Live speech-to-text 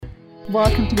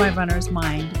Welcome to My Runner's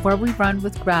Mind, where we run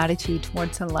with gratitude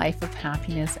towards a life of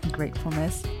happiness and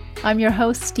gratefulness. I'm your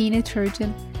host, Stina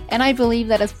Turgeon, and I believe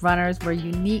that as runners, we're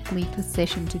uniquely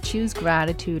positioned to choose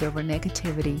gratitude over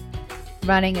negativity.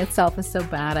 Running itself is so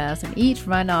badass, and each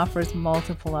run offers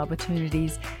multiple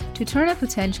opportunities to turn a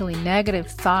potentially negative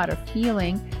thought or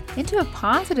feeling into a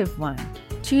positive one.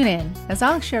 Tune in as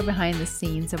I'll share behind the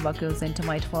scenes of what goes into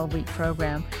my 12-week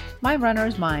program, My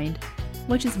Runner's Mind,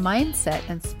 which is mindset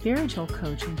and spiritual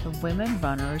coaching for women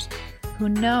runners who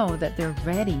know that they're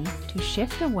ready to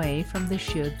shift away from the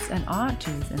shoulds and ought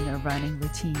tos in their running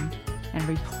routine and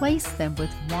replace them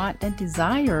with want and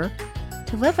desire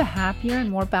to live a happier and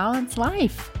more balanced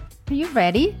life. Are you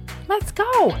ready? Let's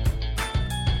go!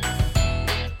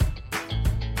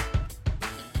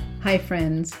 Hi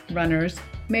friends, runners.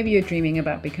 Maybe you're dreaming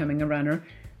about becoming a runner.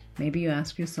 Maybe you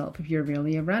ask yourself if you're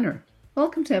really a runner.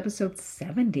 Welcome to episode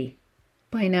 70.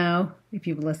 By now, if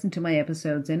you've listened to my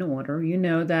episodes in order, you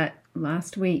know that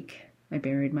last week I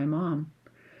buried my mom.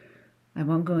 I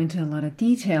won't go into a lot of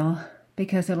detail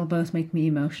because it'll both make me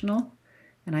emotional,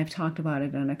 and I've talked about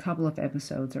it in a couple of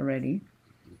episodes already.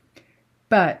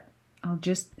 But I'll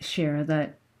just share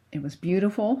that it was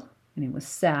beautiful and it was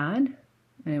sad,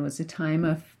 and it was a time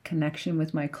of connection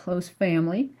with my close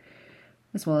family,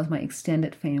 as well as my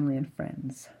extended family and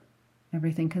friends.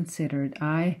 Everything considered,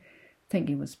 I think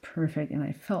it was perfect, and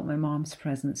I felt my mom's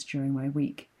presence during my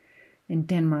week in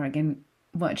Denmark and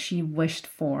what she wished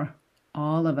for,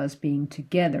 all of us being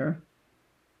together.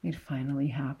 It finally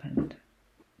happened.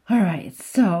 All right,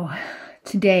 so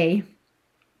today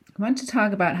I want to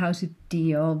talk about how to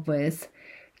deal with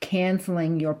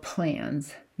canceling your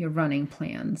plans, your running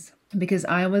plans, because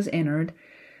I was entered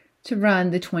to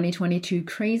run the 2022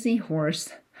 Crazy Horse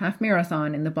Half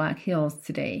Marathon in the Black Hills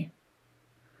today.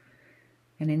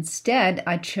 And instead,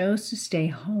 I chose to stay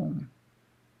home.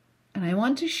 And I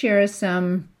want to share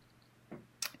some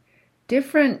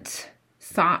different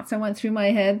thoughts that went through my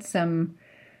head, some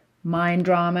mind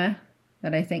drama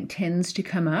that I think tends to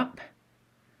come up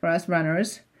for us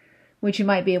runners, which you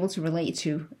might be able to relate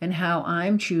to, and how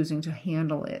I'm choosing to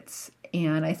handle it.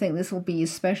 And I think this will be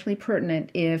especially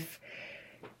pertinent if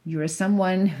you're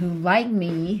someone who, like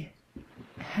me,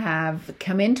 have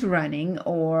come into running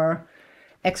or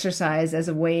exercise as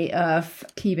a way of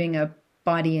keeping a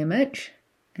body image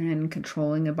and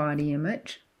controlling a body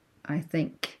image. I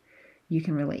think you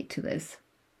can relate to this.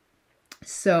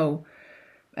 So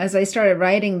as I started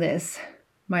writing this,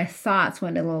 my thoughts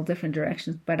went in a little different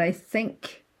directions, but I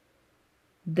think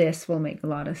this will make a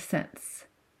lot of sense.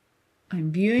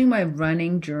 I'm viewing my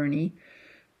running journey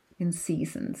in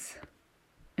seasons.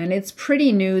 And it's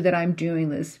pretty new that I'm doing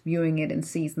this, viewing it in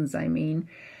seasons, I mean.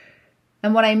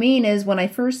 And what I mean is, when I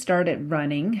first started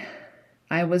running,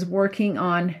 I was working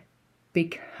on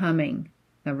becoming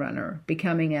a runner.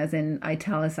 Becoming as in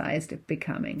italicized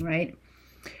becoming, right?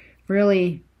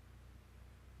 Really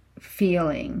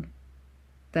feeling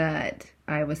that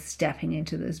I was stepping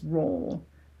into this role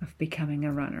of becoming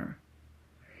a runner.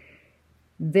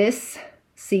 This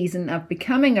season of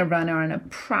becoming a runner on a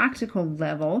practical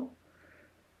level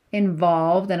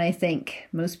involved, and I think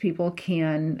most people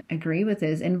can agree with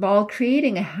this, involved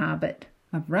creating a habit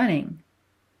of running,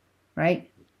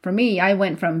 right? For me, I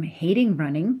went from hating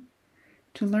running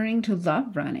to learning to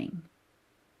love running.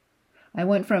 I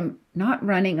went from not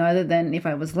running other than if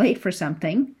I was late for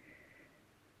something,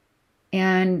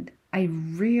 and I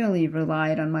really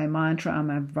relied on my mantra, I'm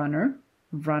a runner,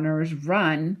 runners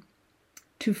run,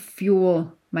 to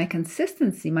fuel my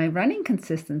consistency, my running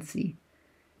consistency,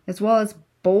 as well as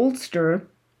bolster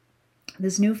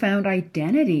this newfound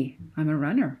identity. I'm a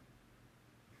runner.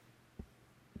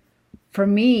 For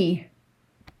me,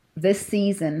 this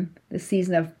season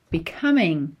of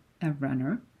becoming a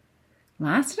runner,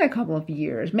 lasted a couple of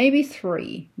years, maybe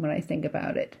 3 when I think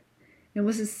about it. It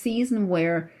was a season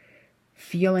where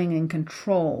feeling in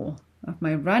control of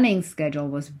my running schedule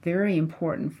was very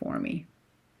important for me.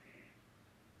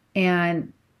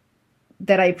 And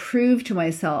that I proved to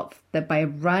myself that by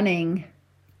running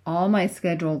all my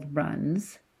scheduled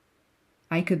runs,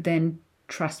 I could then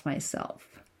trust myself.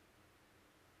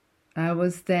 I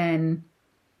was then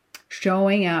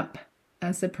showing up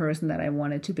as the person that I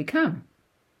wanted to become.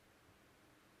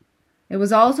 It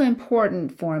was also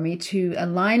important for me to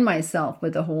align myself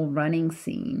with the whole running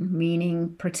scene,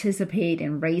 meaning participate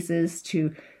in races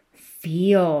to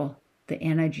feel the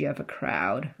energy of a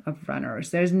crowd of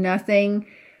runners. There's nothing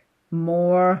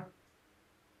more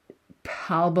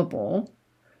palpable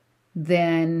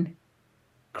than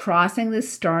crossing the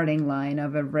starting line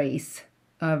of a race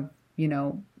of,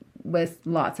 with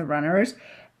lots of runners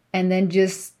And then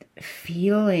just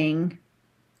feeling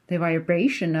the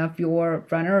vibration of your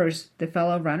runners, the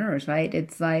fellow runners, right?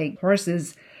 It's like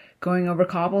horses going over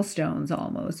cobblestones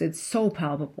almost. It's so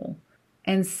palpable.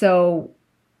 And so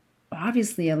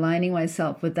obviously aligning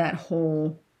myself with that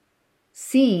whole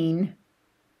scene,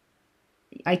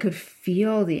 I could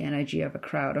feel the energy of a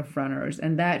crowd of runners,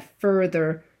 and that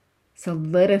further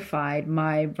solidified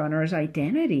my runner's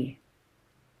identity.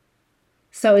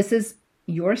 So is this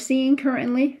your scene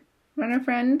currently, runner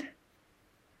friend?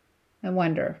 I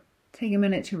wonder. Take a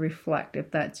minute to reflect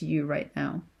if that's you right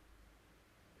now.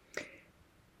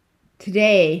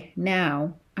 Today,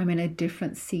 now, I'm in a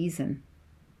different season.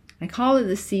 I call it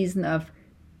the season of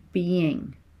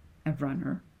being a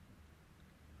runner.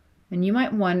 And you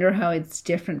might wonder how it's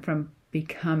different from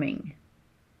becoming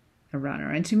a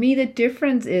runner. And to me, the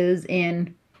difference is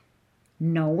in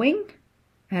knowing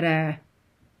at a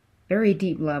very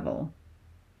deep level,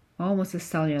 almost a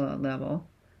cellular level,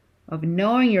 of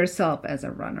knowing yourself as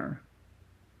a runner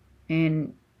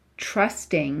and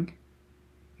trusting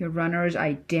your runner's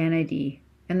identity,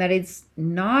 and that it's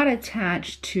not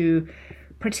attached to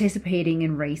participating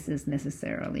in races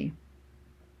necessarily.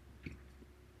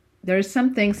 There's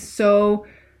something so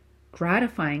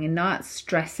gratifying in not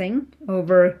stressing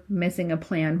over missing a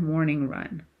planned morning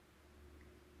run.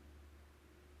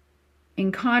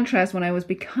 In contrast, when I was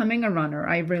becoming a runner,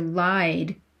 I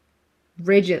relied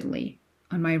rigidly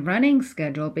on my running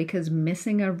schedule because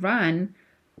missing a run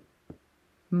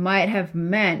might have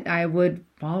meant I would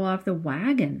fall off the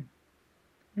wagon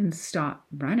and stop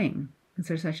running. Is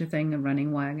there such a thing, a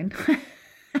running wagon?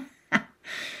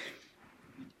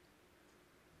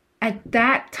 At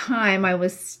that time, I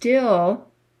was still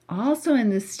also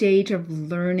in the stage of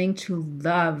learning to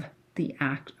love the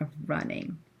act of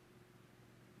running,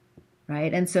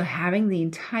 right? And so having the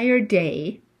entire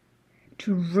day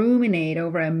to ruminate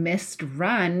over a missed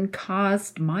run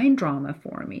caused mind drama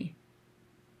for me.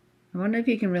 I wonder if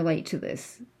you can relate to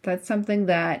this. That's something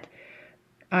that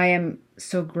I am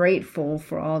so grateful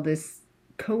for, all this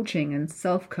coaching and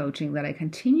self-coaching that I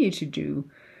continue to do,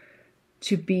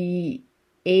 to be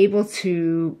able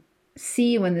to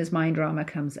see when this mind drama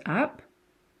comes up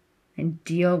and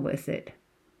deal with it.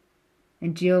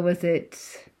 And deal with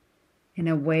it in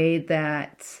a way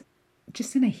that,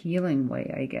 just in a healing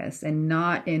way, I guess, and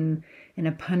not in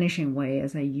a punishing way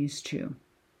as I used to.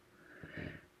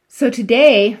 So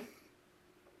today,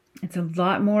 it's a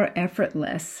lot more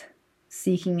effortless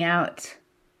seeking out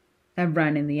a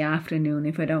run in the afternoon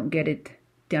if I don't get it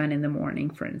done in the morning,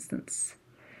 for instance.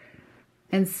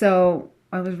 And so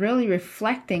I was really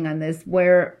reflecting on this,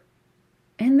 where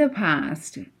in the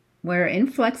past, where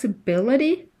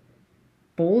inflexibility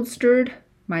bolstered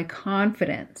my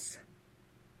confidence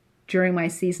during my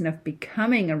season of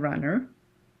becoming a runner,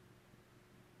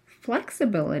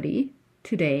 flexibility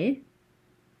today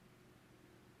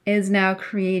is now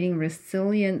creating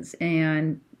resilience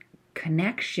and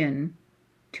connection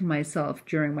to myself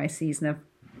during my season of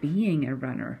being a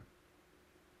runner.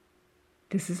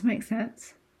 Does this make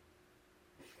sense?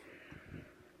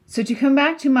 So to come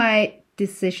back to my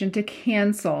decision to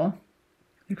cancel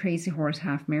the Crazy Horse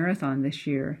Half Marathon this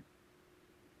year,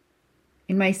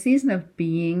 in my season of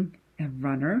being a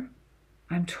runner,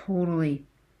 I'm totally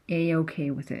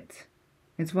A-okay with it.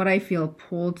 It's what I feel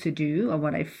pulled to do, or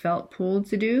what I felt pulled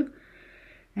to do,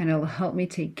 and it'll help me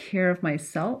take care of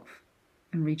myself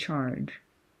and recharge.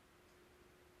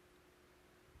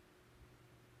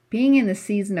 Being in the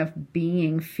season of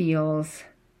being feels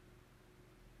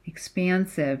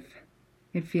expansive.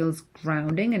 It feels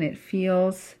grounding, and it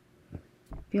feels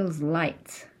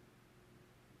light.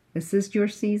 This is your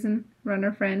season,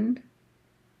 runner friend.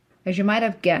 As you might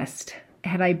have guessed,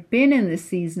 had I been in the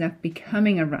season of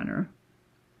becoming a runner,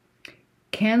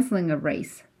 canceling a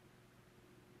race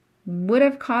would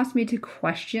have caused me to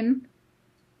question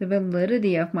the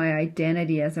validity of my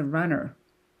identity as a runner.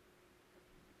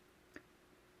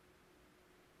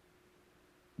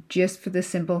 Just for the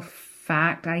simple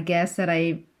fact, I guess, that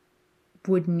I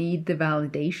would need the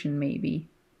validation maybe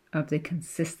of the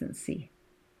consistency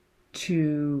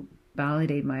to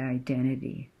validate my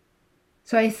identity.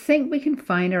 So I think we can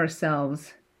find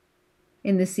ourselves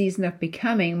in the season of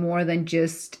becoming more than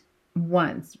just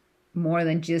once, more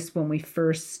than just when we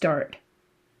first start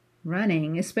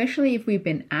running, especially if we've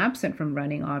been absent from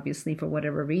running, obviously, for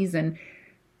whatever reason,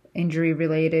 injury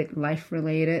related, life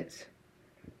related.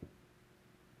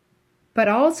 But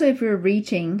also if we're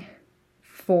reaching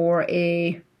for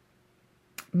a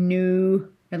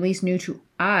new, at least new to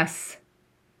us,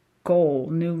 goal,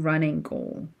 new running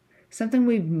goal, something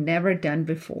we've never done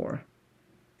before,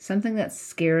 something that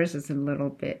scares us a little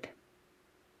bit.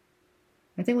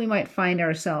 I think we might find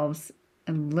ourselves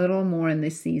a little more in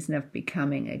this season of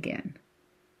becoming again,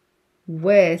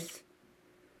 with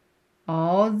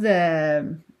all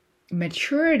the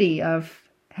maturity of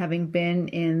having been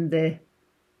in the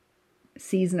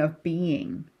season of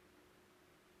being.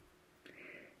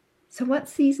 So what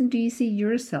season do you see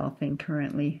yourself in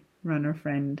currently, runner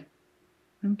friend?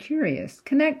 I'm curious.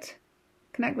 Connect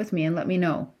with me and let me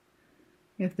know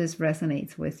if this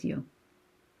resonates with you.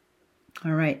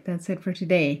 All right, that's it for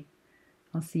today.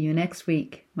 I'll see you next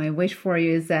week. My wish for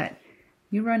you is that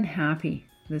you run happy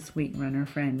this week, runner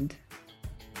friend.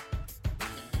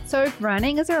 So if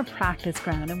running is our practice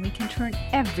ground and we can turn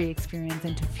every experience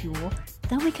into fuel,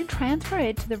 then we can transfer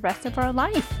it to the rest of our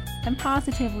life and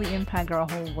positively impact our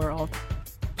whole world,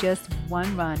 just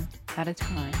one run at a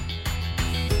time.